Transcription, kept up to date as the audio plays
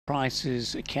price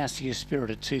is Cassius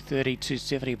Spirit at 230,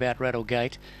 270 about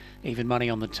Rattlegate. Even money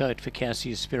on the tote for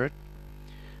Cassius Spirit.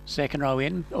 Second row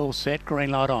in, all set,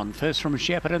 green light on. First from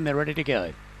Shepparton, they're ready to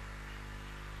go.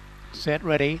 Set,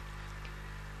 ready.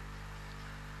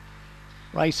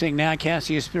 Racing now,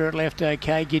 Cassius Spirit left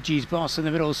okay. Gidgey's Boss in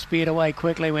the middle, speared away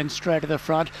quickly, went straight to the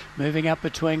front. Moving up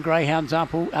between Greyhound's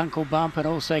Uncle Bump and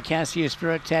also Cassius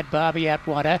Spirit. Tad Barbie out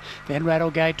wider. Then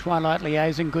Rattlegate, Twilight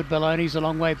Liaison, Good Baloney's a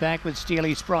long way back with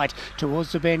Steely Sprite.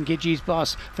 Towards the bend, Gidgey's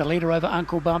Boss. The leader over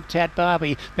Uncle Bump, Tad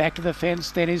Barbie. Back to the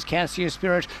fence, then is Cassius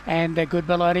Spirit and Good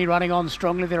Baloney running on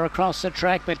strongly. They're across the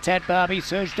track, but Tad Barbie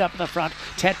surged up the front.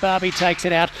 Tad Barbie takes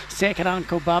it out. Second,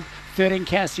 Uncle Bump. Third in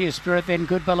Cassius Spirit, then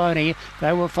Good Baloney.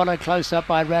 They will follow close up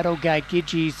by Rattlegate,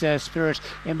 Gidgey's Spirit,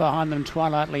 and behind them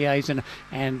Twilight Liaison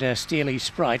and Steely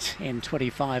Sprite in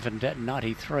 25 and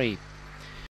 93.